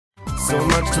so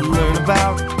much to learn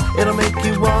about. It'll make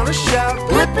you want to shout,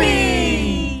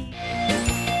 Blippi!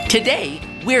 Today,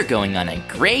 we're going on a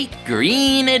great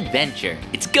green adventure.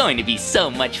 It's going to be so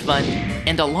much fun.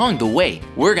 And along the way,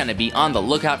 we're going to be on the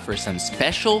lookout for some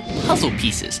special puzzle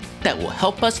pieces that will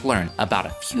help us learn about a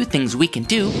few things we can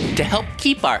do to help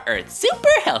keep our Earth super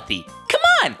healthy. Come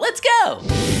on, let's go!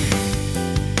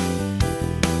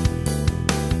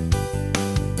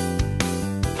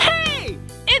 Hey,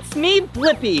 it's me,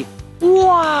 Blippi.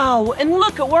 Wow, and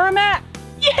look at where I'm at.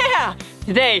 Yeah,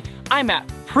 today I'm at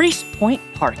Priest Point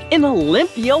Park in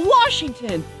Olympia,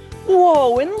 Washington.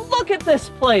 Whoa, and look at this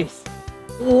place.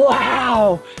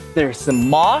 Wow, there's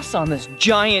some moss on this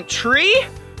giant tree.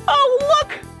 Oh,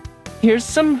 look, here's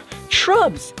some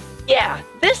shrubs. Yeah,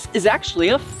 this is actually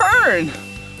a fern.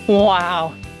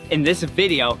 Wow, in this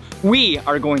video, we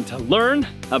are going to learn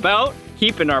about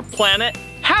keeping our planet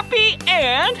happy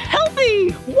and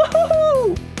healthy.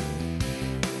 Woohoo!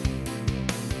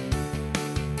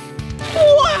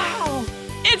 Wow,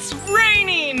 it's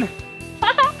raining.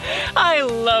 I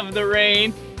love the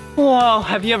rain. Whoa,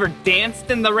 have you ever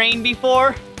danced in the rain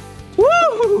before?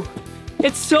 Woo!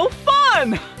 It's so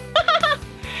fun!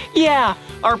 Yeah,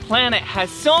 our planet has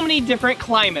so many different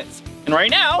climates. And right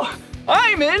now,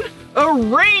 I'm in a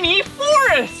rainy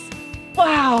forest.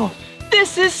 Wow,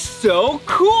 this is so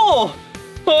cool.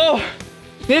 Oh,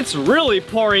 it's really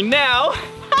pouring now.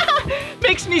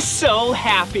 Makes me so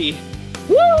happy.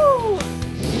 Woo!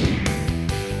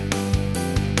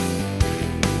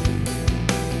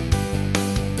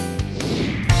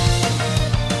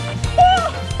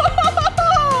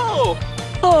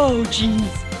 Oh,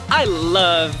 geez, I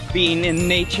love being in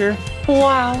nature.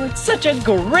 Wow, it's such a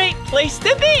great place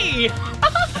to be.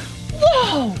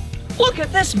 Whoa, look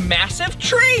at this massive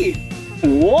tree.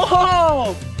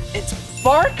 Whoa, its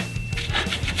bark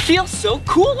feels so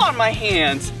cool on my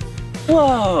hands.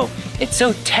 Whoa, it's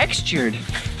so textured.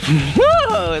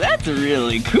 Whoa, that's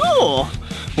really cool.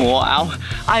 Wow,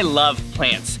 I love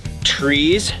plants.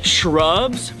 Trees,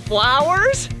 shrubs,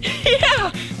 flowers.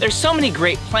 Yeah, there's so many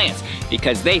great plants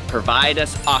because they provide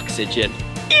us oxygen.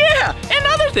 Yeah, and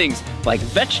other things like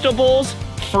vegetables,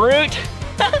 fruit.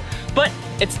 But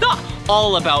it's not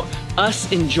all about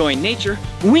us enjoying nature.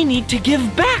 We need to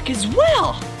give back as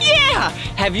well. Yeah,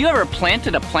 have you ever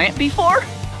planted a plant before?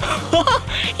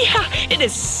 Yeah, it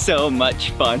is so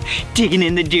much fun. Digging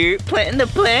in the dirt, planting the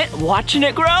plant, watching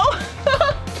it grow.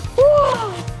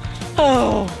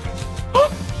 Oh.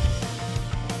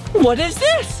 What is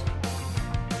this?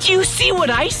 Do you see what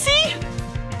I see?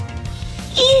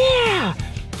 Yeah,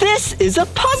 this is a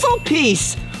puzzle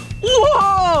piece.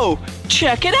 Whoa,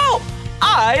 check it out.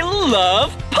 I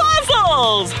love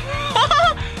puzzles.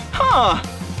 Huh,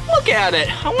 look at it.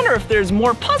 I wonder if there's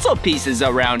more puzzle pieces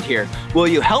around here. Will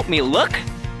you help me look?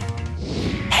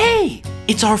 Hey,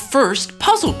 it's our first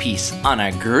puzzle piece on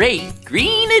our great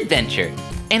green adventure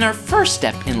and our first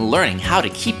step in learning how to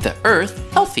keep the Earth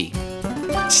healthy.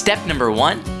 Step number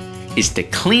 1 is to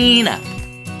clean up.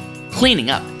 Cleaning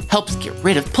up helps get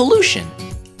rid of pollution.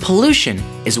 Pollution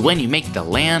is when you make the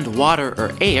land, water,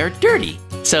 or air dirty.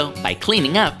 So by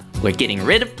cleaning up, we're getting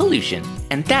rid of pollution,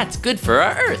 and that's good for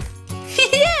our Earth.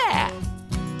 Yeah!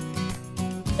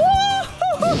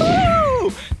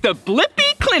 Woo-hoo-hoo-hoo! The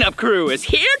Blippi cleanup crew is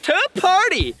here to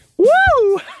party!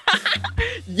 Woo!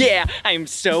 Yeah, I'm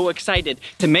so excited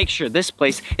to make sure this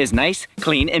place is nice,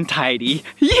 clean, and tidy.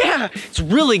 Yeah, it's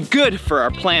really good for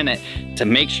our planet to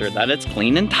make sure that it's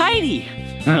clean and tidy.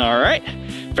 All right,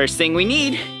 first thing we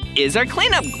need is our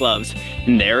cleanup gloves.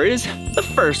 And there is the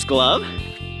first glove.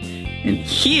 And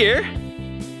here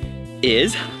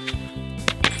is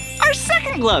our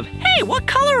second glove. Hey, what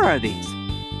color are these?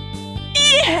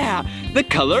 Yeah, the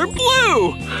color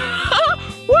blue.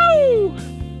 Woo!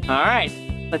 All right,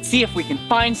 let's see if we can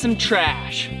find some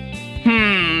trash.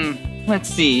 Let's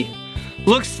see.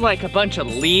 Looks like a bunch of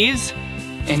leaves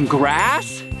and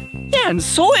grass. Yeah, and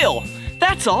soil.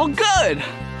 That's all good.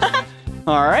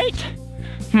 All right.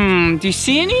 Do you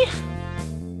see any?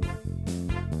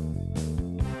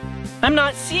 I'm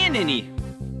not seeing any.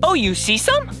 Oh, you see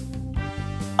some?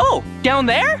 Oh, down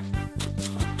there?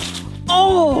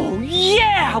 Oh,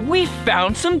 yeah, we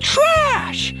found some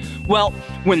trash. Well,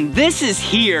 when this is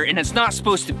here and it's not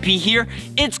supposed to be here,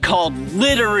 it's called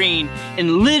littering,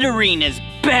 and littering is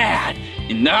bad,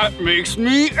 and that makes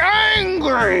me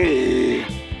angry.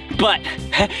 But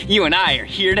you and I are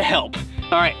here to help.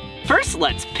 All right, first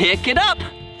let's pick it up.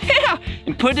 Yeah,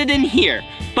 and put it in here.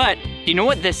 But do you know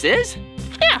what this is?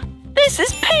 Yeah, this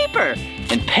is paper.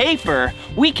 And paper,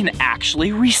 we can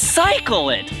actually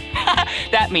recycle it.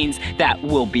 That means that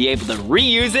we'll be able to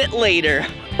reuse it later.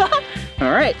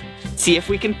 All right, see if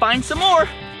we can find some more.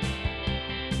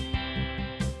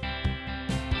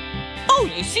 Oh,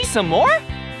 you see some more?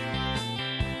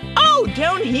 Oh,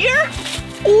 down here?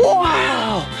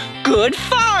 Wow, good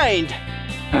find.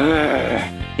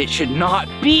 It should not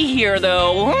be here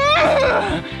though.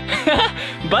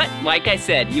 But like I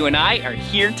said, you and I are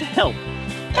here to help.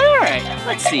 All right,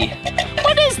 let's see.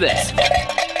 What is this?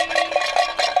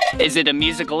 Is it a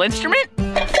musical instrument?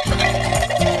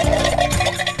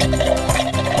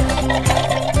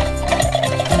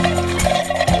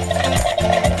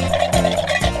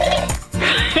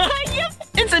 Yep,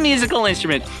 it's a musical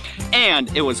instrument.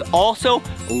 And it was also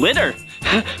litter.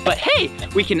 But hey,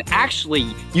 we can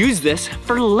actually use this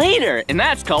for later, and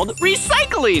that's called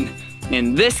recycling.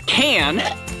 And this can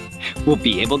will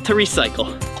be able to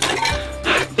recycle.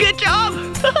 Good job!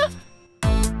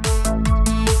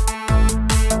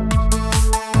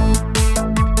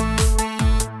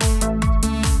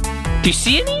 Do you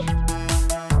see any?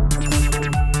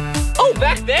 Oh,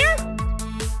 back there?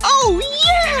 Oh,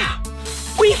 yeah!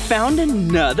 We found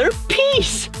another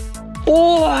piece.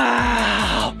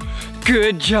 Wow!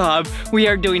 Good job. We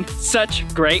are doing such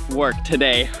great work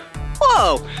today.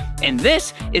 Whoa! And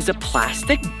this is a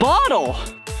plastic bottle.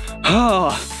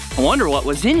 Oh, I wonder what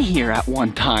was in here at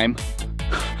one time.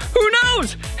 Who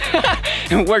knows?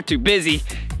 And we're too busy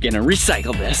gonna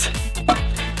recycle this.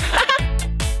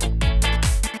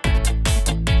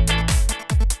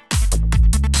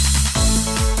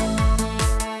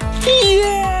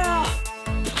 Yeah!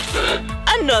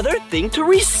 Another thing to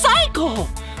recycle.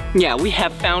 Yeah, we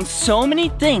have found so many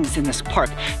things in this park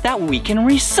that we can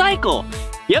recycle.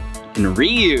 Yep, and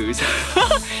reuse.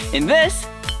 And this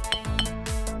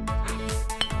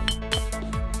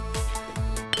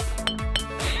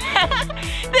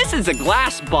this is a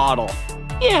glass bottle.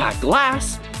 Yeah,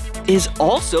 glass is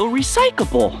also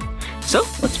recyclable. So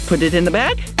let's put it in the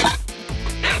bag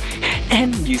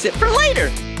and use it for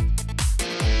later.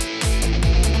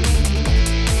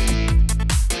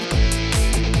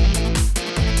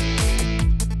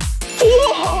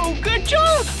 Whoa, good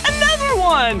job! Another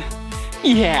one!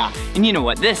 Yeah, and you know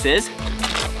what this is?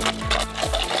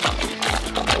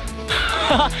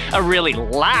 A really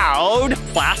loud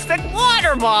plastic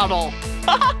water bottle.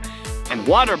 And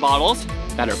water bottles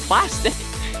that are plastic,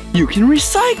 you can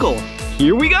recycle.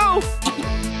 Here we go.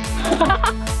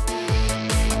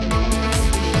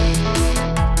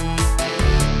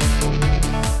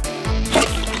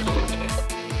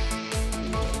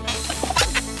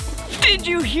 Did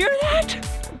you hear that?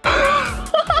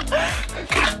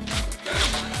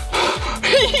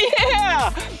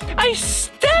 Yeah! I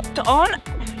stepped on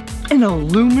an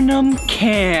aluminum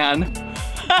can.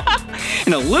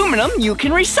 And aluminum you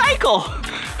can recycle.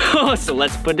 So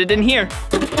let's put it in here.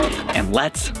 And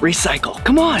let's recycle.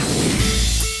 Come on.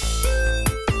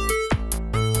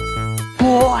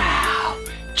 Wow.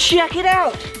 Check it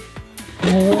out.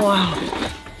 Wow.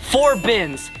 4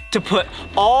 bins to put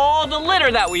all the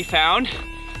litter that we found,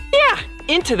 yeah,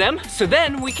 into them, so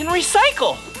then we can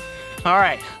recycle. All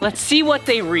right, let's see what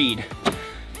they read.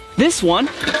 This one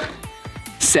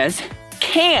says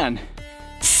can.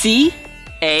 C-A-N.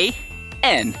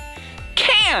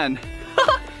 Can.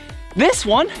 This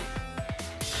one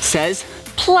says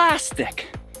plastic.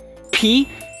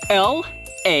 P-L-A-S-T-I-C.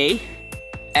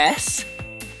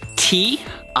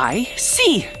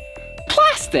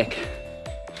 Plastic.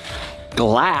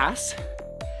 Glass.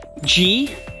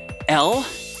 G-L-A-S-S.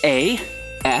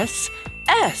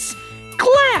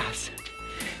 Glass.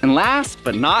 And last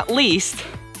but not least,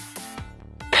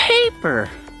 paper.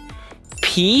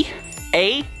 P-A-P-E-R.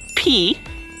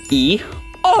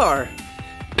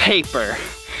 Paper.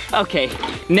 Okay,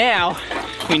 now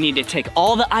we need to take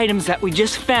all the items that we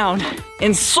just found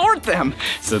and sort them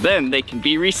so then they can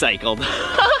be recycled.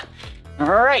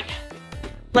 All right,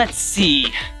 let's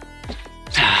see.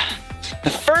 The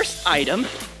first item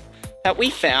that we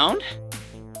found.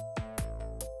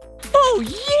 Oh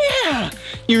yeah!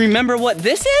 You remember what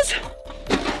this is?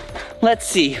 Let's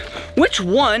see. Which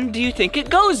one do you think it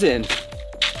goes in?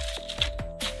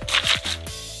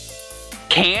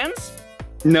 Cans?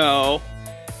 No.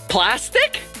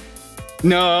 Plastic?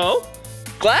 No.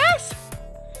 Glass?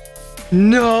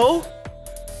 No.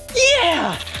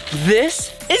 Yeah!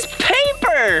 This is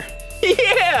paper!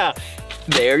 Yeah!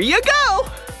 There you go!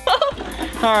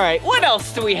 All right, what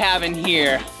else do we have in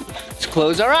here? Let's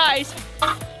close our eyes.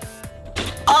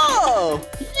 Oh,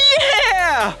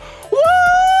 yeah!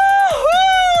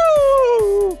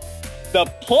 Woo-hoo! The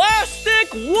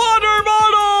plastic water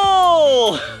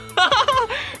bottle!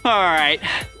 All right,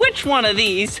 which one of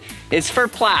these is for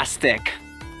plastic?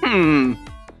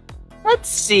 Let's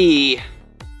see.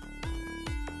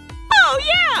 Oh,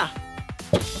 yeah!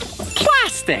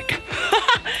 Plastic.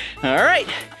 All right,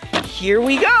 here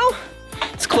we go.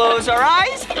 Let's close our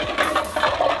eyes.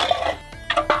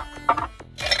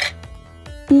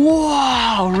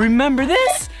 Whoa, remember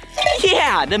this?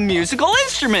 Yeah, the musical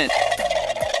instrument.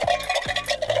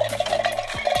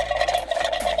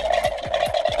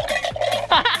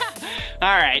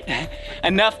 All right,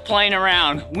 enough playing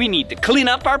around. We need to clean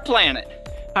up our planet.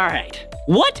 All right,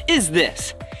 what is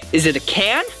this? Is it a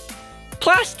can,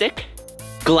 plastic,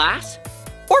 glass,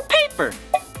 or paper?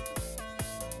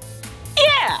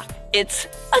 Yeah, it's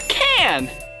a can.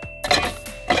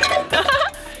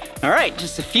 All right,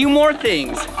 just a few more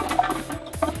things.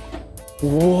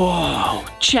 Whoa,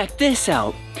 check this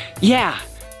out. Yeah,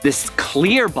 this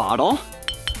clear bottle,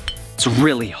 it's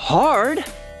really hard.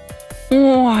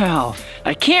 Wow,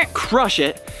 I can't crush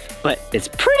it, but it's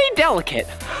pretty delicate.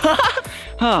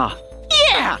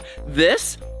 Yeah,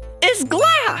 this is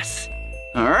glass.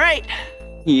 All right,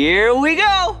 here we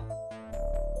go.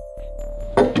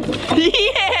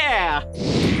 Yeah!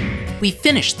 We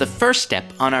finished the first step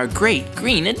on our great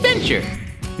green adventure.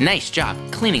 Nice job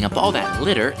cleaning up all that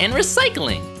litter and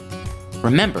recycling.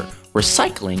 Remember,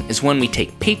 recycling is when we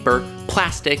take paper,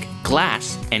 plastic,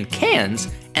 glass, and cans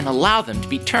and allow them to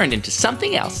be turned into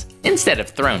something else instead of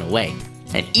thrown away.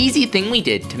 An easy thing we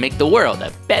did to make the world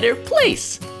a better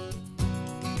place.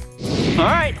 All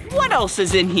right, what else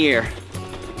is in here?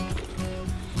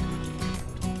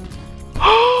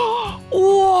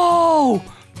 Whoa!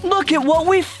 Look at what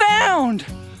we found!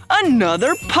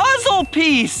 Another puzzle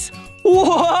piece!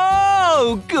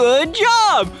 Whoa! Good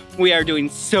job! We are doing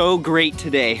so great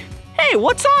today. Hey,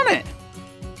 what's on it?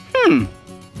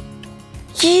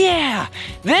 Yeah,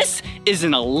 this is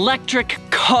an electric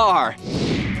car.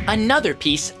 Another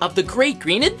piece of the Great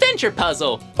Green Adventure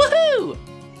puzzle. Woohoo!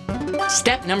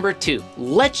 Step number 2,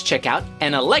 let's check out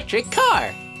an electric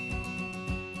car.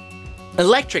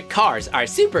 Electric cars are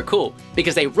super cool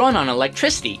because they run on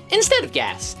electricity instead of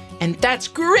gas, and that's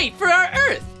great for our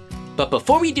Earth. But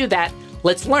before we do that,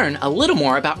 let's learn a little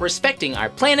more about respecting our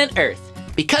planet Earth,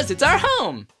 because it's our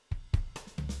home.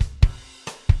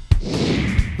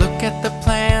 Look at the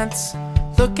plants,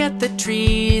 look at the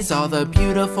trees, all the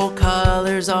beautiful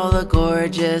colors, all the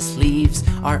gorgeous leaves.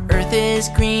 Our Earth is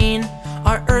green,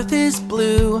 our Earth is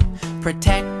blue.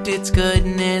 Protect its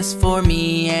goodness for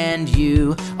me and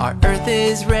you. Our Earth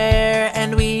is rare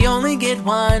and we only get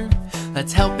one.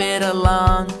 Let's help it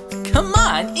along. Come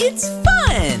on, it's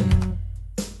fun!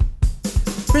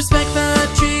 Respect the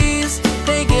trees,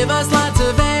 they give us lots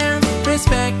of air.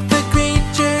 Respect the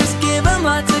creatures, give them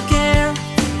lots of care.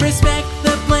 Respect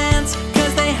the plants,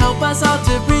 cause they help us all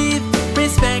to breathe.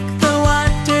 Respect the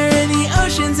water, the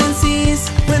oceans and seas.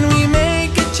 When we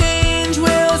make a change,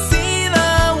 we'll see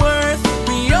the worth.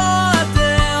 We all have to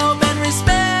help and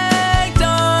respect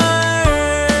our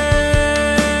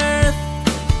Earth.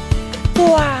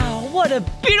 Wow, what a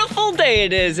beautiful day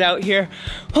it is out here.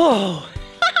 Oh,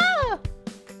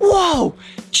 whoa,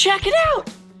 check it out.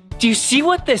 Do you see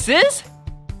what this is?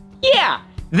 Yeah,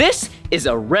 this is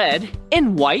a red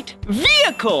and white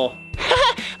vehicle.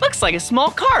 Looks like a small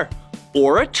car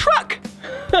or a truck.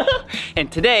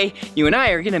 And today, you and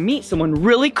I are gonna meet someone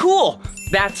really cool.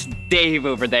 That's Dave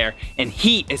over there, and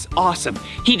he is awesome.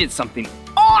 He did something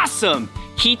awesome.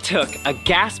 He took a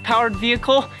gas-powered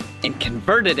vehicle and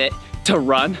converted it to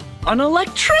run on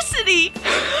electricity.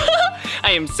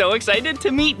 I am so excited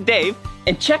to meet Dave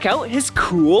and check out his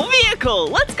cool vehicle.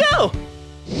 Let's go.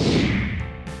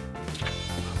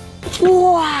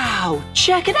 Wow,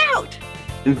 check it out.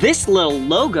 This little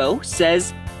logo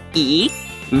says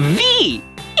EV.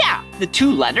 Yeah, the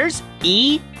two letters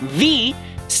EV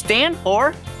stand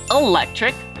for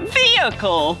electric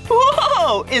vehicle.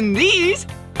 Whoa, and these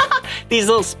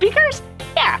little speakers,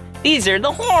 yeah, these are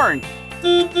the horn.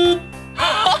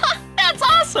 That's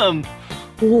awesome.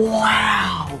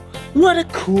 Wow, what a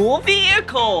cool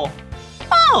vehicle.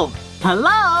 Oh,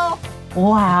 hello.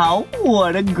 Wow,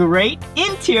 what a great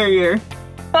interior.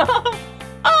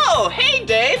 Oh, hey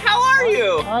Dave, how are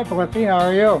you? Hi Blippi, how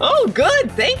are you? Oh,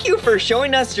 good. Thank you for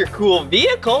showing us your cool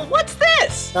vehicle. What's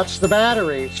this? That's the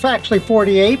battery. It's actually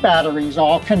 48 batteries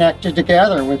all connected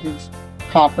together with these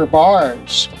copper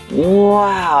bars.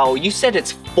 Wow, you said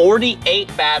it's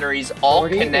 48 batteries all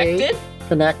 48 connected?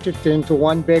 Connected into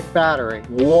one big battery.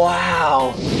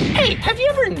 Wow. Hey, have you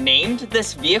ever named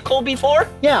this vehicle before?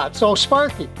 Yeah, it's all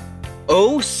Sparky.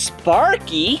 Oh,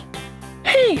 Sparky?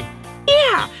 Hey,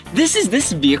 yeah, this is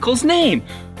this vehicle's name.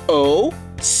 Oh,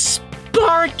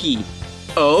 Sparky.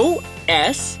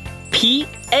 O-S-P-A-R-K-Y.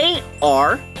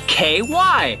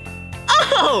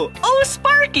 Whoa! Oh,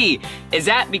 Sparky! Is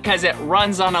that because it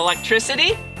runs on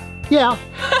electricity? Yeah.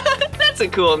 That's a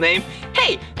cool name.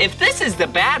 Hey, if this is the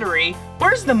battery,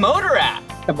 where's the motor at?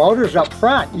 The motor's up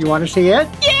front. You want to see it?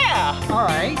 Yeah! All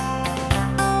right.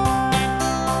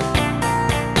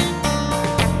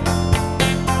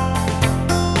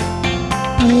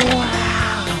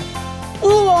 Wow!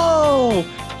 Whoa!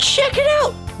 Check it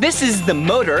out! This is the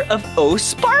motor of Oh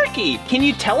Sparky. Can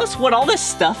you tell us what all this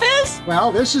stuff is?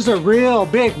 Well, this is a real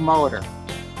big motor.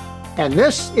 And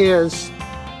this is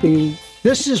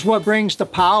what brings the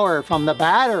power from the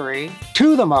battery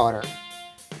to the motor.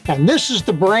 And this is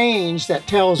the brains that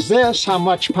tells this how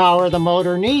much power the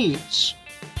motor needs.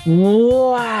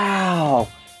 Wow!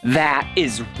 That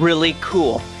is really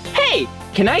cool. Hey,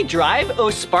 can I drive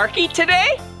Oh Sparky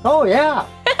today? Oh, yeah.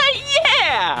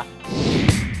 Yeah!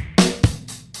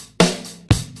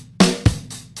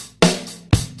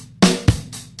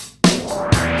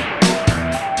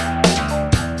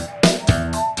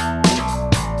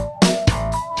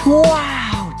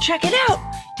 Wow, check it out.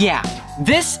 Yeah,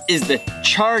 this is the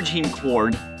charging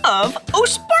cord of Oh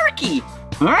Sparky.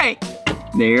 All right,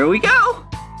 there we go.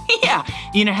 Yeah,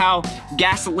 you know how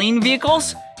gasoline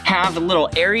vehicles have a little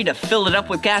area to fill it up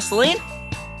with gasoline?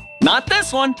 Not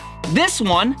this one. This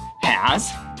one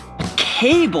has a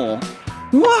cable.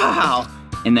 Wow.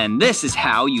 And then this is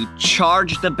how you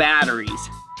charge the batteries.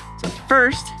 So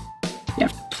first, you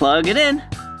have to plug it in,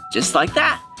 just like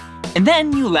that. And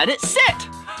then you let it sit.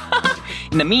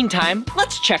 In the meantime,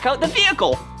 let's check out the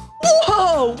vehicle.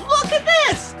 Whoa, look at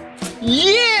this.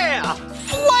 Yeah,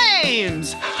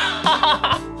 flames.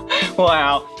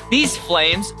 Wow, these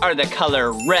flames are the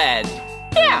color red.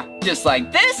 Yeah, just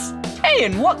like this. Hey,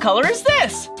 and what color is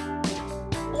this?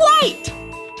 White.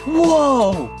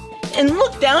 Whoa, and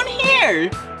look down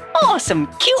here. Oh, some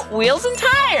cute wheels and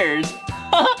tires.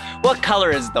 What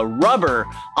color is the rubber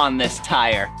on this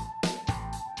tire?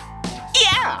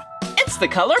 Yeah, it's the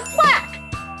color black.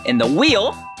 And the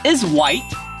wheel is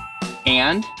white.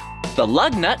 And the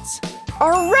lug nuts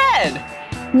are red.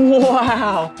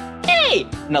 Wow. Hey,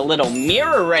 and a little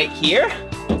mirror right here.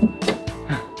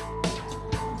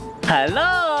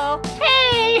 Hello.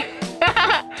 Hey.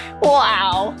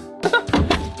 Wow.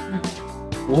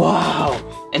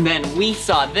 Wow. And then we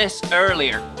saw this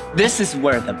earlier. This is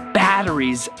where the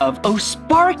batteries of Oh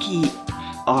Sparky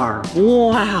are.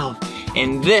 Wow.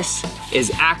 And this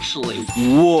is actually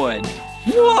wood.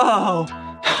 Whoa.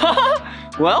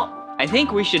 Well, I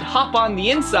think we should hop on the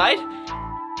inside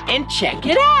and check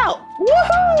it out.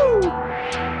 Woohoo!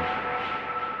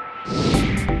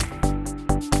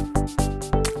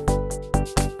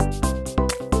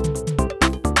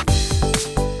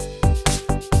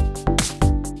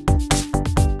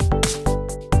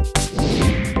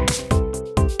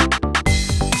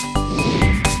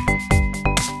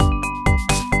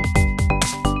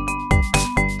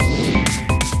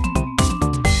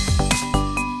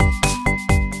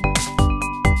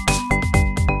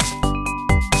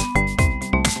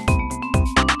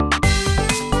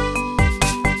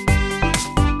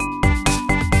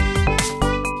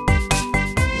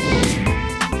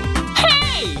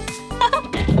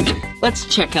 Let's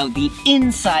check out the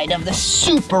inside of the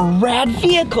super rad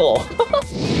vehicle.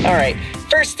 All right,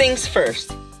 first things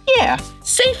first. Yeah,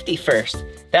 safety first.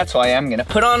 That's why I'm gonna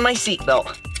put on my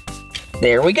seatbelt.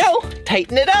 There we go,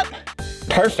 tighten it up.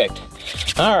 Perfect.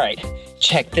 All right,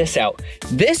 check this out.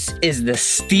 This is the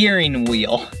steering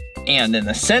wheel. And in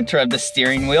the center of the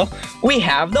steering wheel, we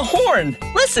have the horn.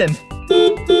 Listen.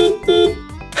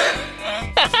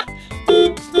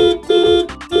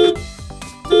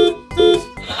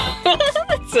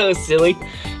 That's so silly.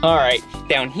 All right,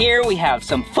 down here we have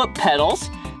some foot pedals.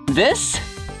 This,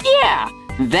 yeah,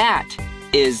 that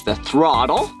is the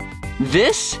throttle.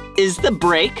 This is the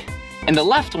brake, and the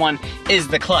left one is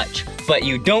the clutch, but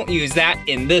you don't use that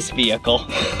in this vehicle.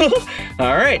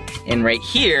 All right, and right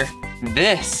here,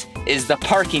 this is the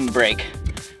parking brake.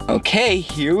 Okay,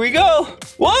 here we go.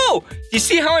 Whoa, you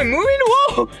see how I'm moving?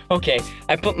 Whoa. Okay,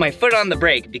 I put my foot on the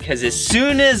brake because as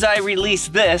soon as I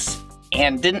released this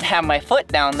and didn't have my foot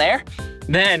down there,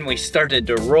 then we started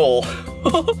to roll.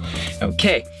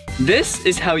 Okay, this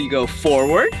is how you go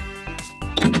forward,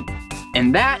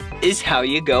 and that is how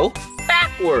you go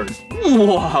backward.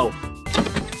 Whoa,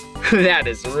 that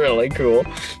is really cool.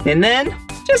 And then,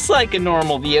 just like a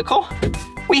normal vehicle,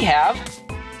 we have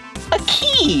a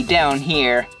key down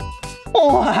here.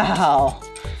 Wow.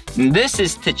 This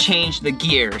is to change the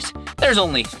gears. There's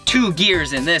only 2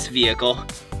 gears in this vehicle.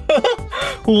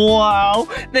 Wow,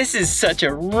 this is such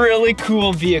a really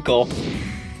cool vehicle.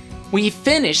 We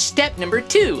finished step number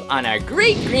 2 on our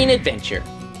great green adventure.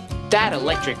 That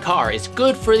electric car is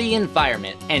good for the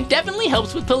environment and definitely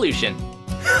helps with pollution.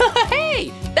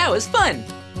 Hey, that was fun.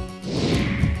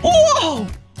 Whoa!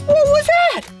 What was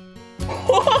that?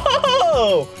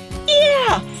 Whoa!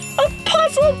 Yeah, a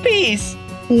puzzle piece.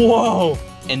 Whoa!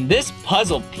 And this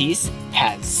puzzle piece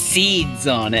has seeds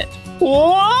on it.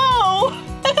 Whoa!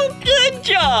 Good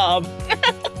job!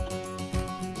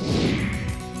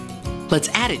 Let's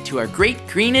add it to our Great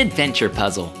Green Adventure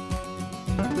puzzle.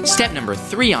 Step number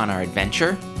 3 on our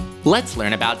adventure, let's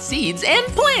learn about seeds and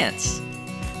plants.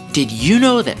 Did you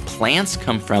know that plants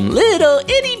come from little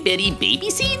itty bitty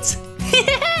baby seeds?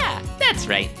 Yeah, that's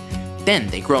right. Then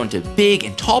they grow into big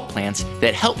and tall plants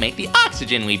that help make the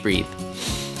oxygen we breathe.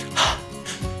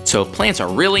 So plants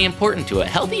are really important to a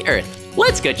healthy earth.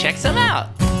 Let's go check some out.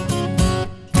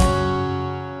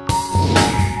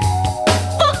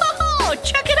 Oh,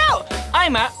 check it out!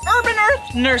 I'm at Urban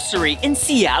Earth Nursery in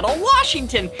Seattle,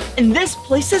 Washington, and this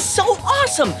place is so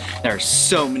awesome. There are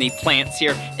so many plants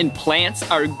here, and plants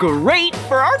are great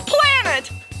for our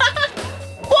planet.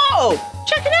 Whoa,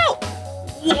 check it out.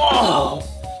 Whoa,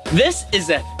 this is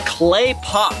a clay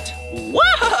pot.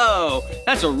 Whoa,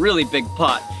 that's a really big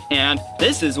pot, and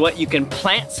this is what you can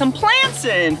plant some plants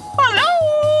in. Hello.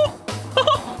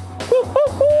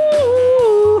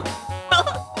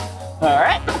 All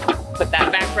right, put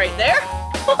that back right there.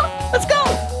 Let's go.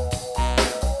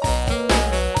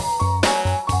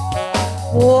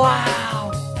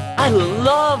 Wow, I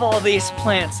love all these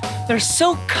plants. They're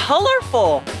so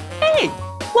colorful. Hey,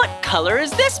 what color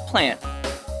is this plant?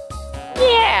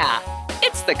 Yeah,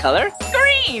 it's the color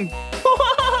green.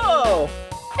 Whoa,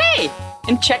 hey,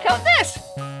 and check out this.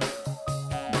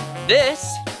 This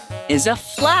is a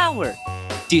flower.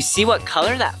 Do you see what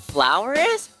color that flower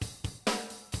is?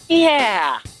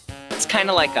 Yeah, it's kind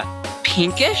of like a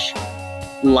pinkish,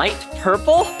 light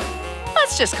purple.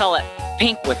 Let's just call it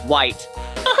pink with white.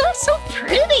 So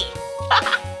pretty.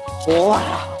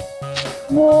 Wow.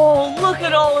 Whoa, look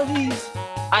at all of these.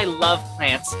 I love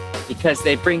plants because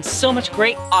they bring so much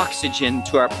great oxygen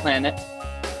to our planet.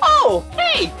 Oh,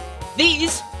 hey,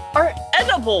 these are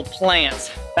edible plants.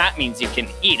 That means you can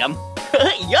eat them.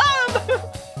 Yum!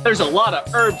 There's a lot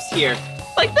of herbs here,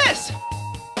 like this.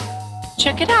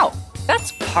 Check it out,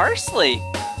 that's parsley.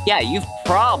 Yeah, you've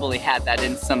probably had that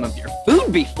in some of your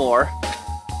food before.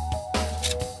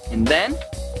 And then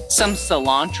some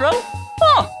cilantro.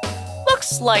 Oh,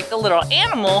 looks like a little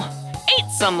animal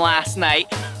ate some last night.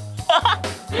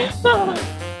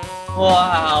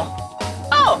 Wow.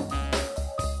 Oh,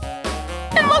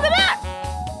 and look at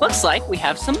that. Looks like we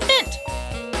have some mint.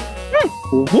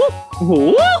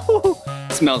 Woo.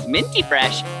 Smells minty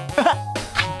fresh.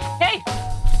 Hey.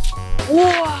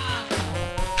 Wow.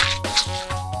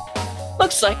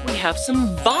 Looks like we have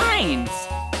some vines.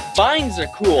 Vines are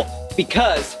cool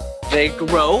because they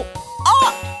grow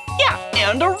up, yeah,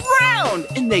 and around,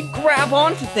 and they grab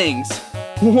onto things.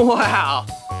 Wow,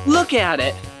 look at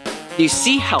it. You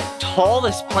see how tall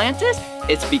this plant is?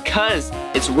 It's because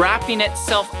it's wrapping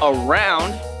itself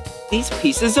around these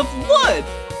pieces of wood.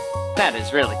 That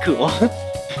is really cool.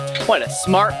 What a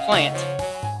smart plant.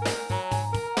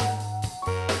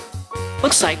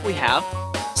 Looks like we have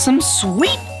some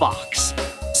sweet box.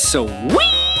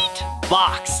 Sweet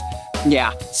box.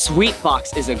 Yeah, sweet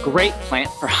box is a great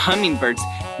plant for hummingbirds.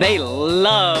 They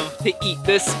love to eat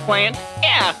this plant.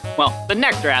 Yeah, well, the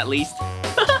nectar at least.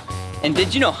 And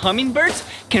did you know hummingbirds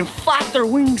can flap their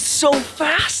wings so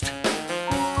fast?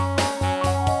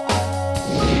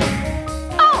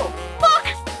 Oh, look,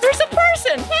 there's a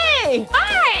person. Hey.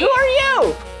 Hi. Who are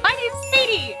you? My name's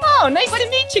Katie. Oh, nice to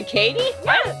meet you, Katie.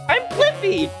 Yeah. I'm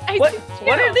Blippi.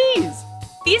 What are these?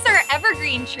 These are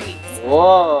evergreen trees.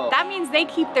 Whoa. That means they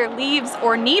keep their leaves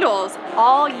or needles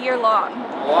all year long.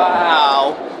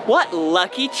 Wow. What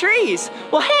lucky trees.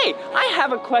 Well, hey, I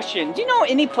have a question. Do you know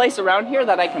any place around here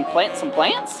that I can plant some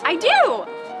plants? I do.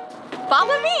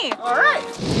 Follow me. All right.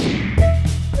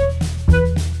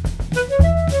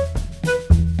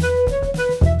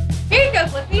 Here you go,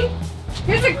 Blippi.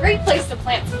 Here's a great place to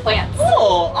plant some plants.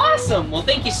 Oh, awesome. Well,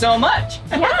 thank you so much.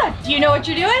 Yeah, do you know what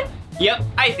you're doing? Yep,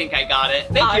 I think I got it.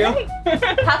 Thank All you. right.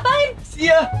 Have fun. See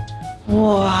ya.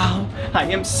 Wow, I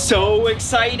am so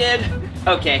excited.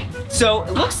 Okay, so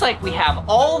it looks like we have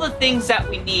all the things that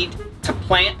we need to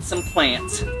plant some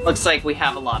plants. Looks like we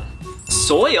have a lot of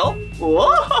soil.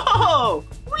 Whoa,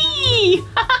 whee!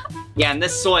 Yeah, and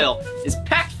this soil is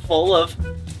packed full of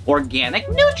organic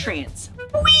nutrients.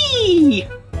 Whee!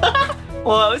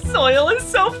 Whoa, soil is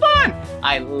so fun.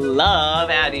 I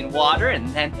love adding water and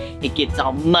then it gets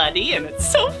all muddy and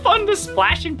it's so fun to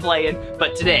splash and play in.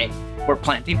 But today, we're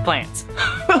planting plants.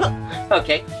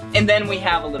 Okay, and then we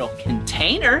have a little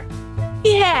container.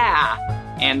 Yeah,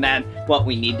 and then what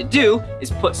we need to do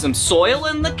is put some soil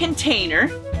in the container.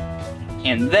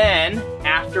 And then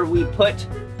after we put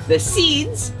the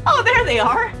seeds, oh, there they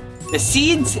are. The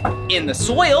seeds in the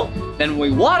soil, then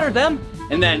we water them,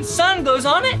 and then sun goes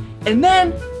on it, and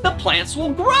then the plants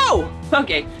will grow.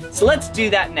 Okay, so let's do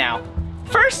that now.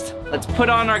 First, let's put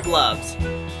on our gloves.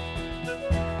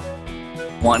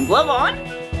 One glove on.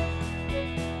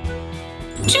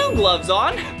 Two gloves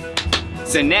on.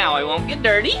 So now I won't get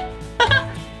dirty.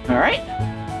 All right,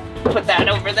 put that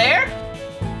over there.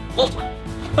 Oh.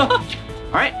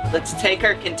 All right, let's take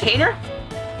our container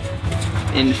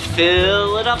and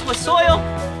fill it up with soil.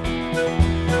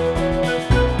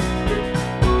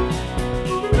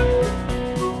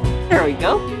 There we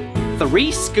go.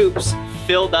 3 scoops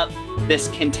filled up this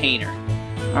container.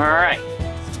 All right,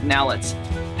 so now let's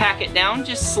pack it down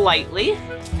just slightly.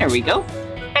 There we go.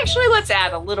 Actually, let's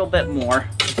add a little bit more.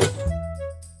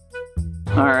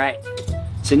 All right,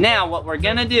 so now what we're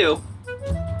gonna do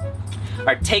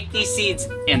are take these seeds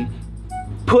and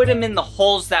put them in the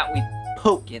holes that we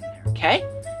poke in there, okay?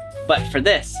 But for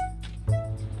this,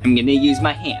 I'm gonna use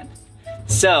my hand.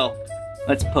 So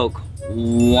let's poke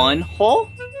 1 hole,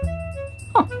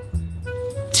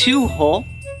 2 hole,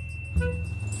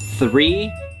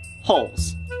 3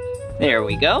 holes. There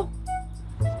we go.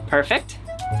 Perfect.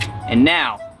 And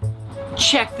now,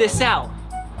 check this out.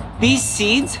 These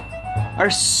seeds are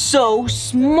so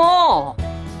small.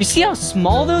 You see how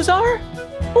small those are?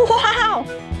 Wow!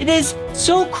 It is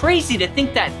so crazy to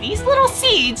think that these little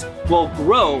seeds will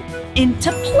grow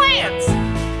into plants.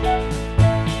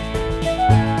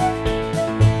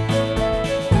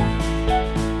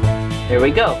 There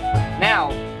we go.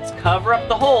 Now, let's cover up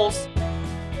the holes.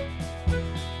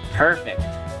 Perfect.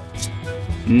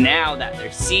 Now that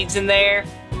there's seeds in there,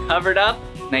 covered up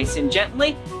nice and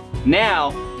gently,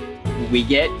 now we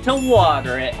get to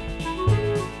water it.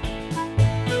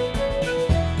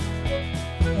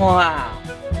 Wow.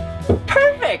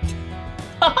 Perfect.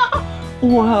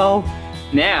 Whoa.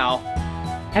 Now,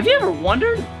 have you ever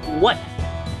wondered what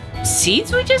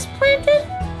seeds we just planted?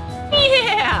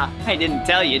 Yeah, I didn't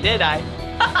tell you, did I?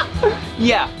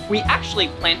 Yeah, we actually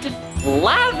planted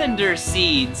lavender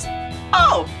seeds.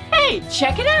 Oh, hey,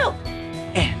 check it out.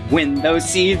 And when those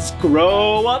seeds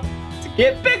grow up to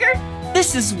get bigger,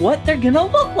 this is what they're gonna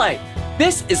look like.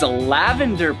 This is a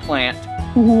lavender plant.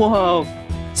 Whoa,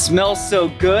 smells so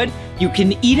good, you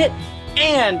can eat it.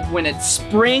 And when it's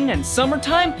spring and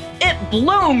summertime, it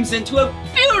blooms into a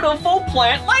beautiful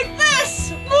plant like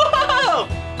this. Whoa,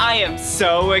 I am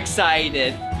so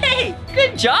excited. Hey,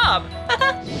 good job.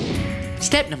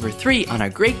 Step number 3 on our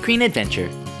great green adventure.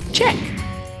 Check.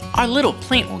 Our little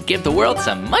plant will give the world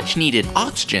some much needed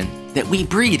oxygen that we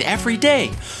breathe every day.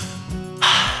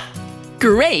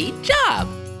 Great job.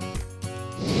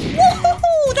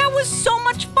 Woohoo! That was so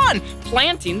much fun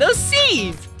planting those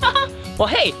seeds. Well,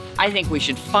 hey, I think we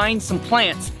should find some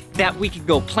plants that we could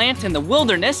go plant in the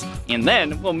wilderness, and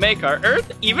then we'll make our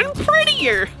earth even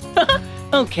prettier.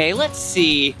 Okay, let's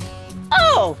see.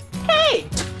 Oh, hey!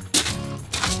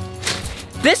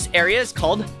 This area is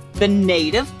called the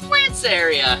native plants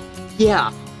area.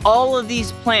 Yeah, all of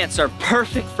these plants are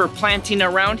perfect for planting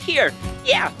around here.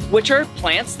 Yeah, which are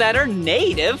plants that are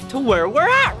native to where we're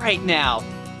at right now.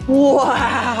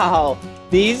 Wow,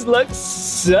 these look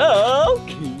so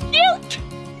cute.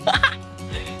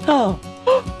 Oh,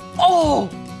 oh,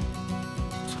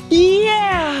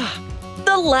 yeah,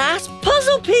 the last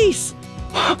puzzle piece.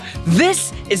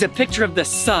 This is a picture of the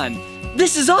sun.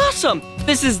 This is awesome.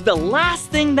 This is the last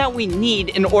thing that we need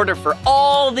in order for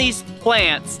all these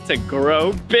plants to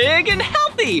grow big and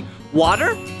healthy.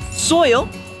 Water, soil,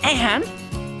 and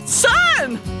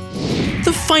sun.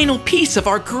 The final piece of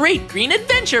our great green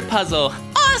adventure puzzle.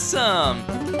 Awesome!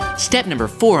 Step number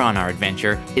 4 on our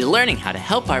adventure is learning how to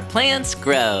help our plants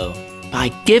grow. By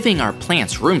giving our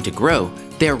plants room to grow,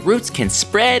 their roots can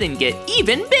spread and get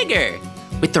even bigger.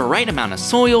 With the right amount of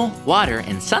soil, water,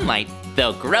 and sunlight,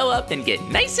 they'll grow up and get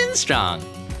nice and strong.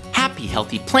 Happy,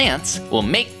 healthy plants will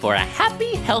make for a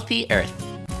happy, healthy earth.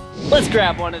 Let's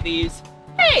grab one of these.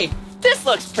 Hey, this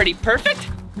looks pretty perfect.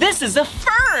 This is a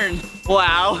fern.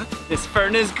 Wow, this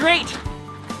fern is great.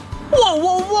 Whoa,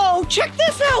 whoa, whoa, check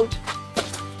this out.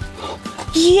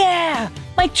 Yeah,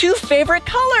 my 2 favorite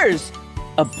colors.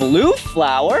 A blue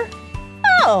flower.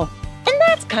 Oh, and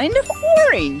that's kind of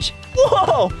orange.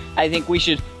 Whoa, I think we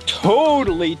should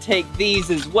totally take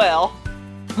these as well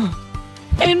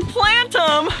and plant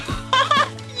them.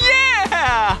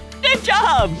 Yeah, good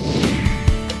job.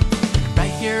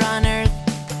 Right here on Earth,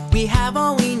 we have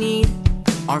all we need.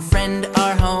 Our friend,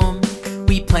 our home,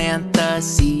 plant the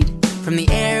seed. From the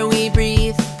air we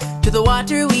breathe, to the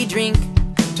water we drink,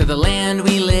 to the land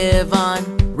we live on,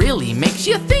 really makes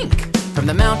you think. From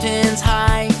the mountains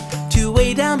high, to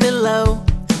way down below,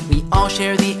 we all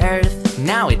share the earth,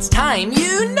 now it's time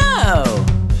you know.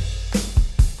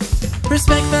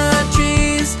 Respect the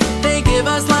trees, they give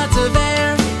us lots of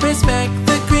air. Respect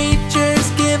the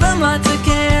creatures, give them lots of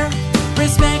care.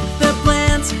 Respect the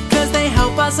plants, cause they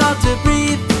help us all to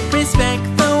breathe. Respect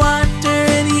the water,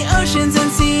 the oceans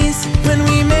and seas. When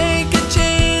we make a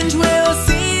change, we'll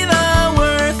see the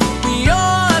worth. We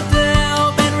all have to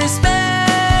help and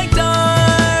respect our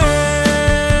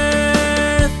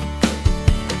earth.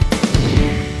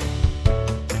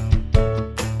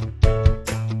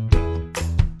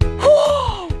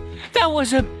 Whoa! That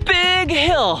was a big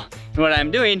hill. And what I'm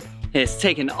doing is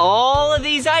taking all of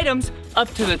these items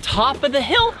up to the top of the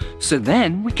hill so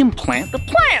then we can plant the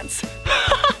plants.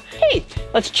 Hey,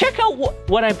 let's check out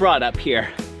what I brought up here.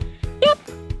 Yep,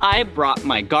 I brought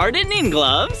my gardening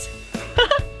gloves.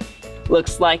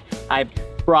 Looks like I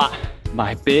brought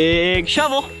my big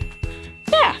shovel.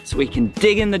 Yeah, so we can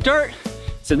dig in the dirt.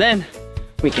 So then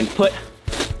we can put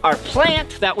our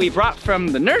plant that we brought from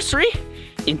the nursery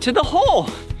into the hole.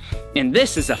 And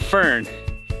this is a fern.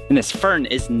 And this fern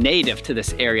is native to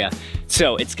this area.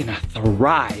 So it's gonna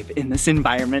thrive in this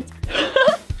environment.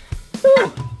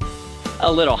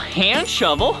 A little hand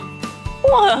shovel.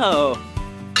 Whoa.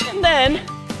 And then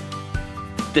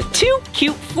the two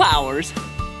cute flowers.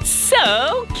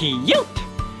 So cute.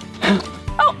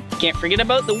 Oh, can't forget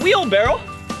about the wheelbarrow.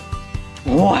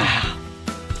 Wow.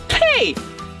 Hey,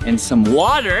 and some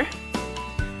water.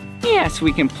 Yeah, so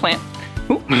we can plant,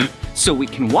 so we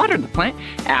can water the plant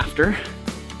after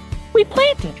we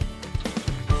plant it.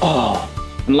 Oh,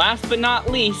 and last but not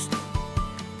least,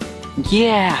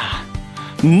 yeah,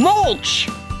 mulch.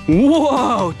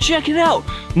 Whoa, check it out.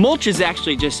 Mulch is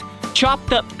actually just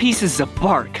chopped up pieces of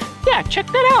bark. Yeah, check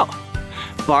that out.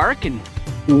 Bark and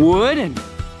wood and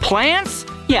plants.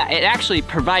 Yeah, it actually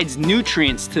provides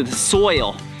nutrients to the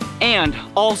soil. And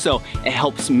also, it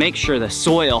helps make sure the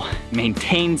soil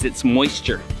maintains its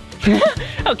moisture.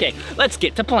 Okay, let's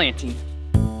get to planting.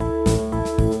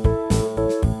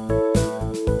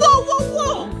 Whoa, whoa,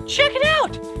 whoa! Check it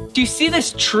out! Do you see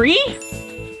this tree?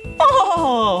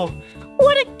 Oh,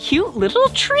 what a cute little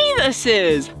tree this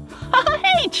is.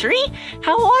 Hey, tree,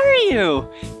 how are you?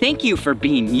 Thank you for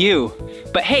being you.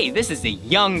 But hey, this is a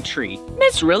young tree.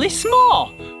 It's really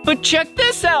small, but check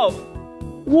this out.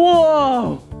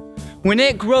 Whoa! When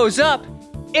it grows up,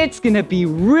 it's gonna be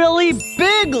really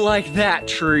big like that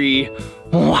tree.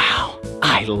 Wow,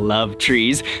 I love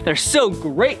trees. They're so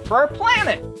great for our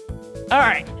planet. All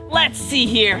right, let's see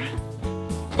here.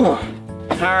 All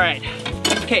right,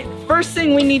 okay, first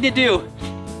thing we need to do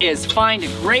is find a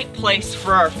great place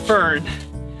for our fern.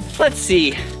 Let's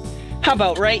see, how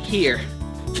about right here?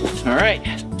 All right,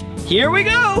 here we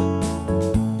go.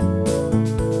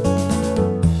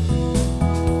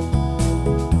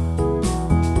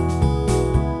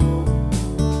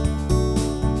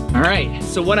 All right,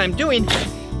 so what I'm doing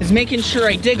is making sure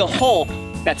I dig a hole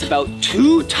that's about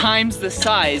 2 times the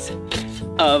size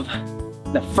of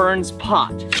the fern's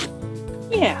pot.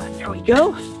 Yeah, there we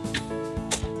go.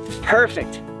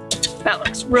 Perfect. That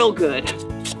looks real good.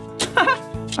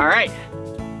 All right.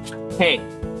 Hey,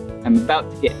 I'm about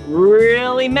to get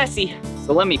really messy,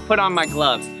 so let me put on my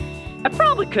gloves. I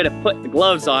probably could have put the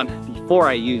gloves on before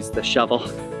I used the shovel,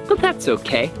 but that's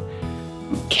okay.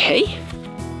 Okay.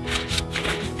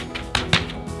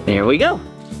 There we go.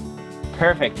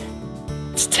 Perfect.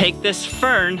 Let's take this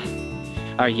fern.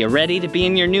 Are you ready to be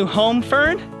in your new home,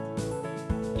 fern?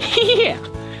 Yeah.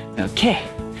 Okay.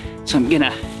 So I'm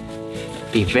gonna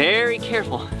be very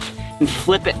careful and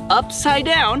flip it upside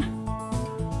down.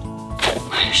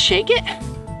 Shake it.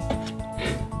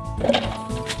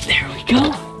 There we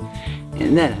go.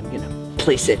 And then I'm gonna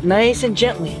place it nice and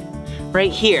gently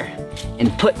right here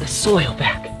and put the soil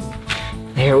back.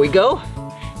 There we go.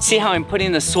 See how I'm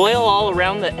putting the soil all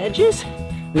around the edges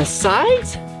and the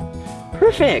sides?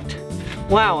 Perfect.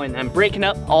 Wow, and I'm breaking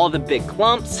up all the big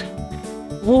clumps.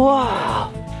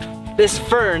 Wow, this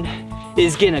fern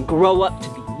is gonna grow up to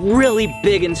be really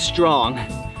big and strong.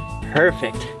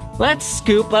 Perfect. Let's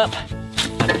scoop up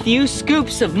a few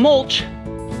scoops of mulch.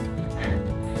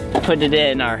 Put it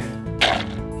in our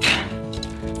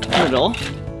little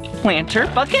planter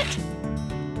bucket.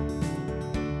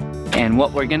 And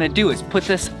what we're gonna do is put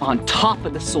this on top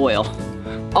of the soil,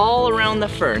 all around the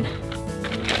fern.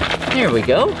 There we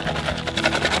go.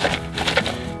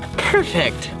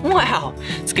 Perfect. Wow.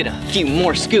 Let's get a few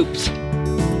more scoops.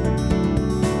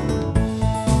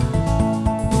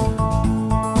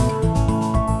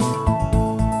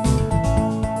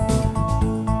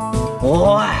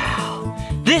 Wow,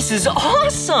 this is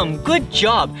awesome. Good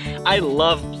job. I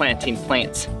love planting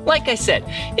plants. Like I said,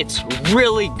 it's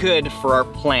really good for our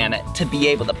planet to be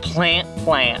able to plant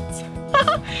plants.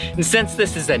 And since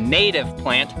this is a native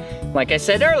plant, like I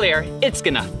said earlier, it's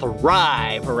gonna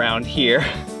thrive around here.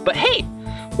 But hey,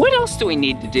 what else do we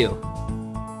need to do?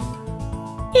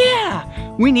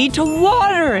 Yeah, we need to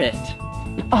water it.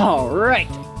 All right,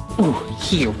 ooh,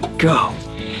 here we go.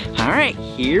 All right,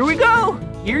 here we go.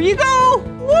 Here you go.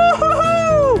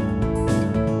 Woohoo!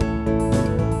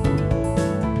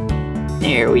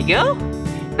 There we go.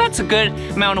 That's a good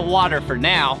amount of water for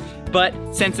now. But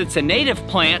since it's a native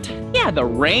plant, yeah, the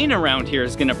rain around here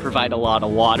is gonna provide a lot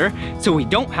of water, so we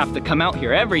don't have to come out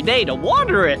here every day to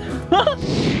water it.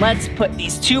 Let's put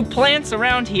these 2 plants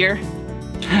around here.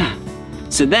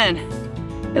 So then,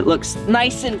 it looks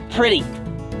nice and pretty.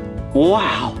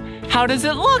 Wow, how does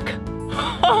it look?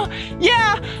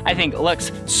 Yeah, I think it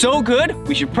looks so good,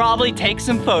 we should probably take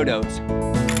some photos.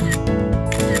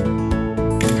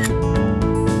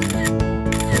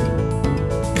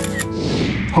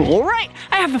 All right,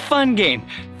 I have a fun game.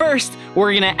 First,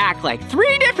 we're gonna act like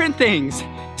 3 different things: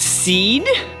 seed,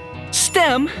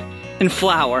 stem, and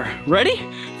flower. Ready?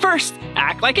 First,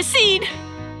 act like a seed.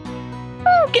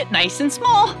 Oh, get nice and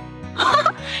small.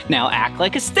 Now act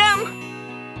like a stem.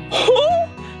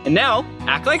 And now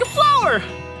act like a flower.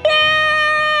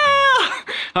 Yeah!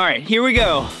 All right, here we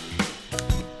go.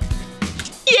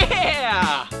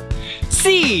 Yeah!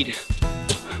 Seed,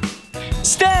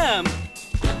 stem,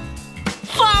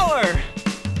 flower,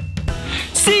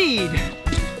 seed,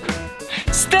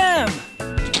 stem,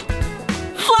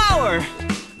 flower,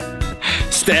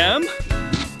 stem,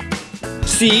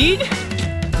 seed,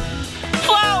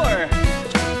 flower.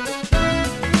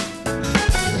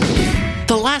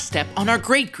 The last step on our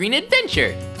great green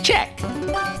adventure. Check.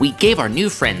 We gave our new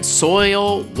friends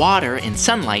soil, water, and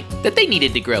sunlight that they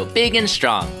needed to grow big and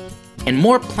strong. And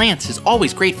more plants is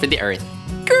always great for the earth.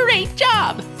 Great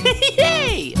job!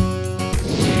 Yay!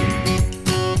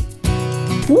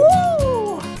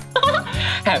 Woo!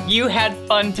 Have you had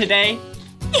fun today?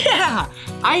 Yeah,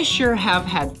 I sure have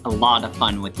had a lot of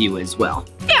fun with you as well.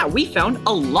 Yeah, we found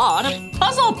a lot of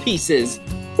puzzle pieces.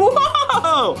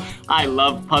 Whoa! I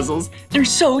love puzzles. They're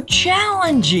so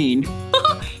challenging.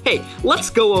 Hey, let's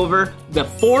go over the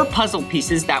 4 puzzle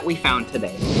pieces that we found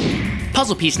today.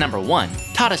 Puzzle piece number 1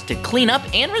 taught us to clean up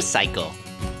and recycle.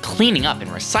 Cleaning up and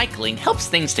recycling helps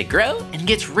things to grow and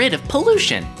gets rid of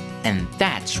pollution. And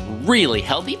that's really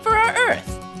healthy for our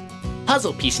earth.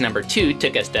 Puzzle piece number 2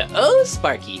 took us to Oh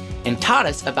Sparky and taught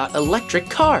us about electric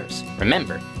cars.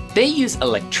 Remember, they use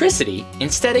electricity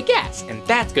instead of gas, and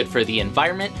that's good for the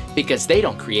environment because they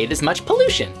don't create as much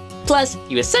pollution. Plus,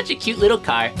 he was such a cute little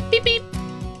car. Beep beep.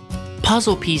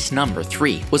 Puzzle piece number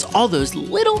 3 was all those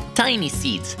little tiny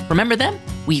seeds. Remember them?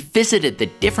 We visited the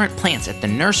different plants at the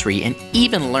nursery and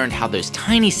even learned how those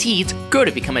tiny seeds grow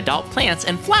to become adult plants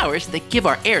and flowers that give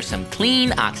our air some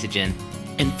clean oxygen.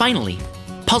 And finally,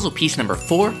 puzzle piece number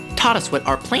 4 taught us what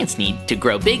our plants need to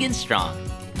grow big and strong.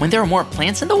 When there are more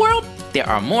plants in the world, there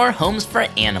are more homes for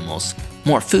animals,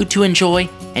 more food to enjoy,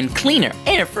 and cleaner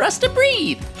air for us to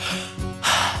breathe.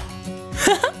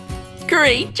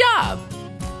 Great job!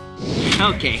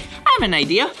 Okay, I have an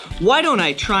idea. Why don't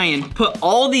I try and put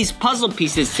all these puzzle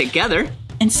pieces together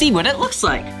and see what it looks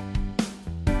like?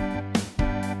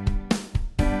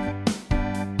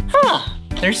 Huh,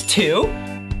 there's 2.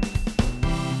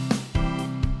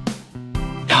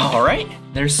 All right,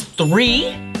 there's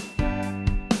 3.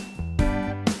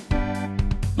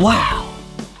 Wow,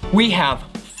 we have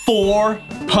 4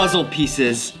 puzzle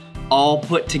pieces all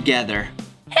put together.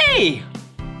 Hey,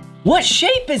 what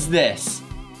shape is this?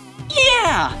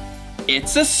 Yeah,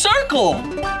 it's a circle.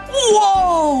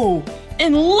 Whoa,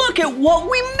 and look at what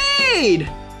we made.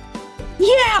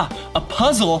 Yeah, a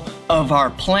puzzle of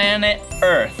our planet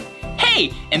Earth.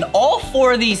 Hey, and all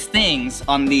 4 of these things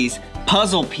on these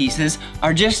puzzle pieces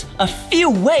are just a few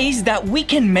ways that we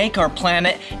can make our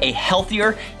planet a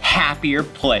healthier, happier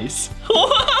place.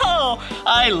 Whoa!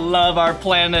 I love our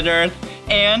planet Earth,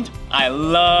 and I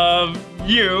love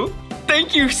you.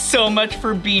 Thank you so much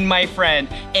for being my friend,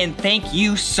 and thank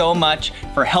you so much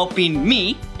for helping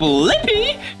me,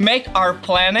 Blippi, make our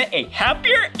planet a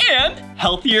happier and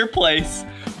healthier place.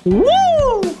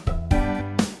 Woo!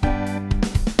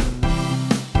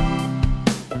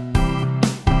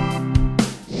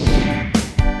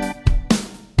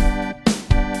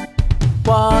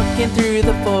 Walking through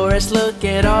the forest, look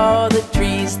at all the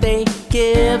trees. They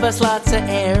give us lots of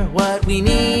air, what we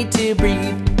need to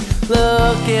breathe.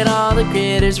 Look at all the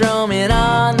critters roaming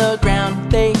on the ground.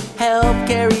 They help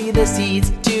carry the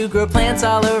seeds to grow plants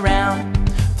all around.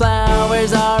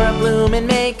 Flowers are a-bloomin',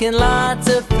 making lots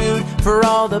of food for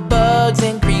all the bugs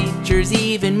and creatures,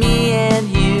 even me and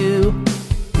you.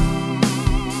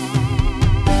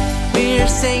 We're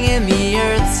singing the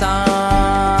earth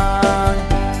song.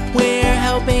 We're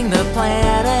helping the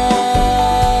planet.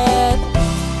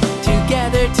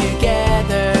 Together,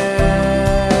 together,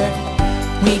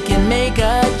 we can make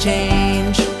a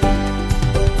change.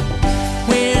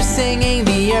 We're singing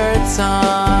the earth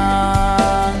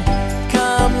song.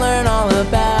 Come learn all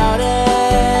about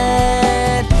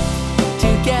it.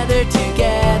 Together,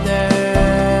 together,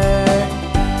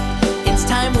 it's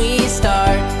time we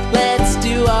start. Let's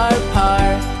do our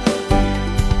part.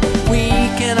 We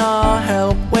can all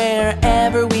help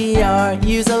wherever we are.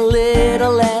 Use a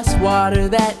little less water,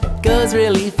 that goes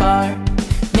really far.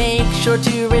 Make sure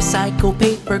to recycle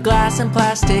paper, glass, and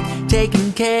plastic.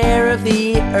 Taking care of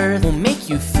the earth will make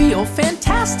you feel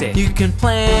fantastic. You can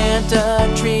plant a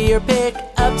tree or pick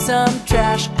up some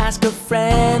trash. Ask a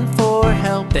friend for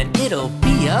help, then it'll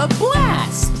be a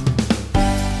blast.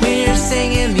 We're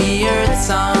singing the earth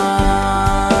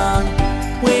song.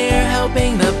 We're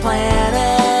helping the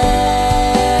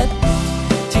planet.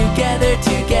 Together,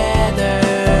 together,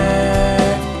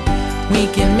 we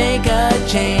can make a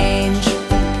change.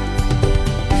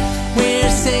 We're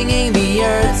singing the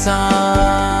earth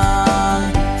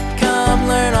song. Come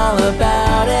learn all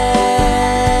about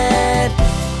it.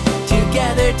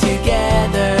 Together,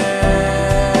 together,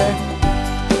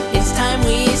 it's time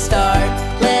we start.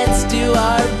 Let's do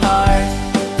our part.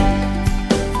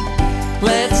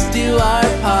 Let's do our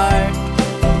part.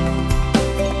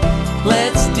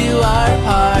 Let's do our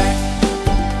part.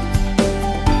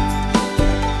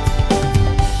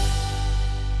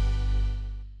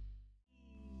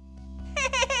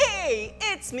 Hey,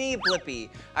 it's me, Blippi.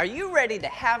 Are you ready to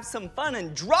have some fun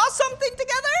and draw something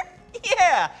together?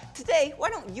 Yeah, today, why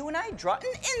don't you and I draw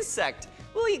an insect?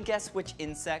 Will you guess which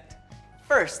insect?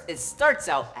 First, it starts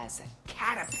out as a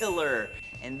caterpillar,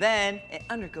 and then it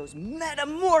undergoes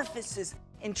metamorphosis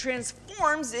and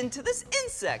transforms into this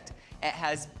insect. It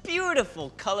has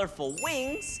beautiful, colorful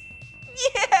wings.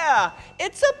 Yeah,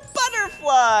 it's a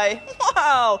butterfly.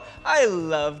 Wow, I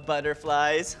love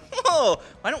butterflies. Oh,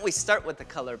 why don't we start with the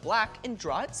color black and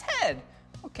draw its head?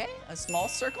 Okay, a small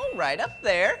circle right up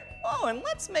there. Oh, and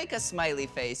let's make a smiley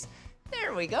face.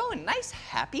 There we go, a nice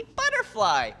happy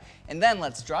butterfly. And then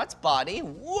let's draw its body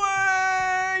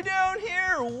way down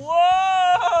here.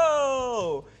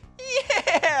 Whoa!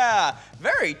 Yeah,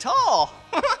 very tall.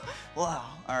 Wow,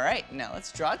 all right, now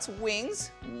let's draw its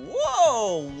wings.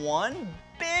 Whoa, one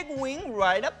big wing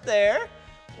right up there.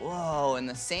 Whoa, and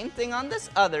the same thing on this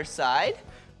other side.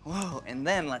 Whoa, and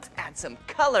then let's add some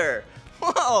color.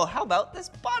 Whoa, how about this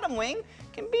bottom wing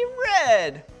can be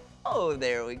red? Oh,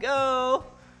 there we go.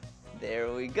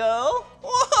 There we go.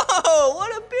 Whoa,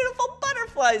 what a beautiful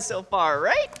butterfly so far,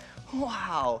 right?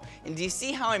 Wow, and do you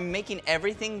see how I'm making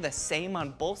everything the same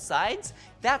on both sides?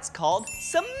 That's called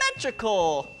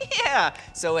symmetrical. Yeah,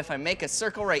 so if I make a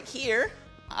circle right here,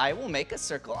 I will make a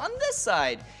circle on this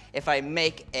side. If I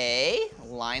make a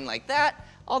line like that,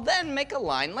 I'll then make a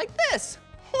line like this.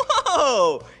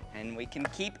 Whoa, and we can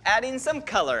keep adding some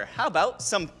color. How about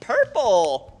some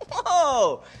purple?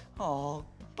 Whoa, oh,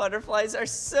 butterflies are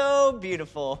so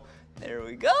beautiful. There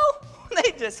we go.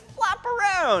 They just flop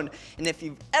around. And if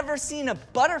you've ever seen a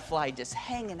butterfly just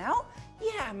hanging out,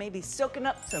 yeah, maybe soaking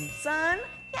up some sun,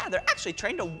 yeah, they're actually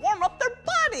trying to warm up their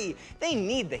body. They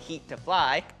need the heat to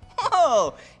fly.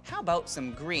 Whoa, how about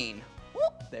some green?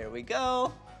 Whoop, there we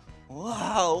go.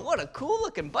 Whoa, what a cool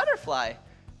looking butterfly.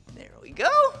 There we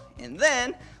go. And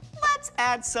then let's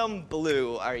add some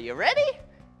blue. Are you ready?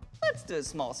 Let's do a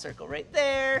small circle right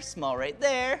there, small right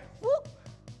there. Whoop.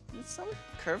 And some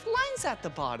curved lines at the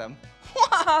bottom.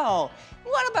 Wow!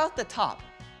 What about the top?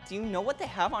 Do you know what they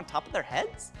have on top of their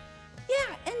heads?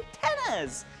 Yeah,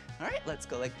 antennas. All right, let's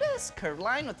go like this. Curved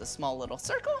line with a small little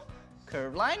circle.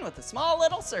 Curved line with a small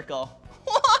little circle.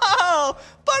 Wow!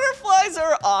 Butterflies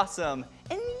are awesome.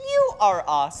 And you are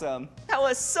awesome. That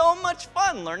was so much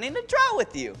fun learning to draw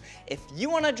with you. If you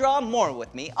want to draw more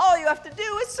with me, all you have to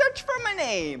do is search for my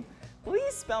name. Will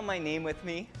you spell my name with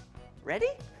me?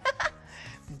 Ready?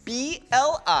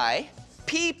 B-L-I-P-P-I,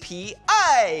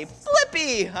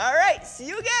 Blippi. All right, see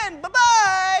you again.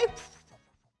 Bye-bye.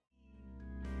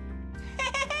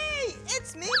 Hey,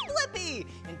 it's me, Blippi.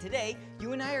 And today,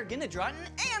 you and I are gonna draw an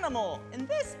animal. And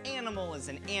this animal is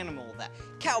an animal that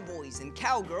cowboys and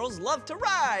cowgirls love to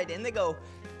ride. And they go,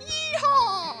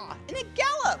 yee-haw, and it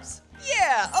gallops.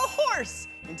 Yeah, a horse.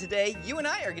 and today you and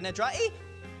I are gonna draw a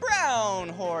brown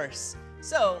horse.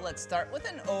 So let's start with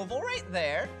an oval right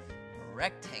there, a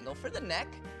rectangle for the neck,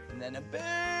 and then a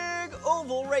big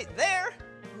oval right there.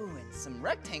 Ooh, and some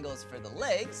rectangles for the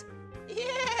legs.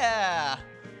 Yeah,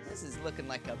 this is looking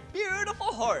like a beautiful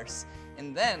horse.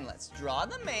 And then let's draw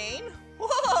the mane.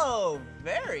 Whoa,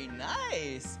 very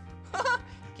nice.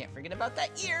 Can't forget about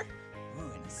that ear.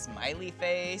 Ooh, and a smiley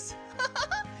face.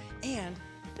 And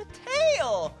the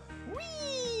tail.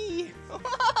 Whee!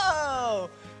 Whoa!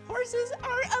 Horses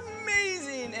are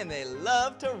amazing and they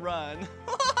love to run.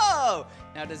 Whoa!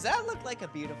 Now, does that look like a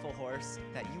beautiful horse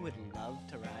that you would love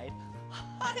to ride?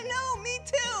 I know, me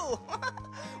too!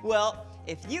 Well,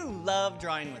 if you love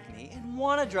drawing with me and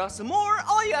want to draw some more,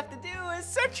 all you have to do is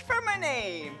search for my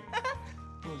name.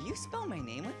 Will you spell my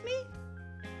name with me?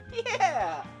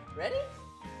 Yeah! Ready?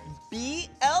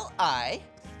 B-L-I-P-P-I.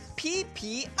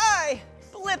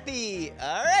 Blippi.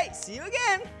 All right, see you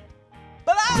again.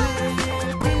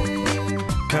 Bye-bye!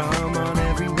 Come on,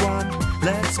 everyone,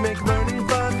 let's make learning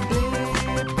fun.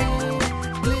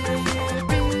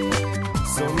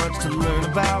 So much to learn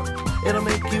about, it'll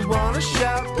make you want to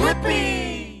shout, Blippi!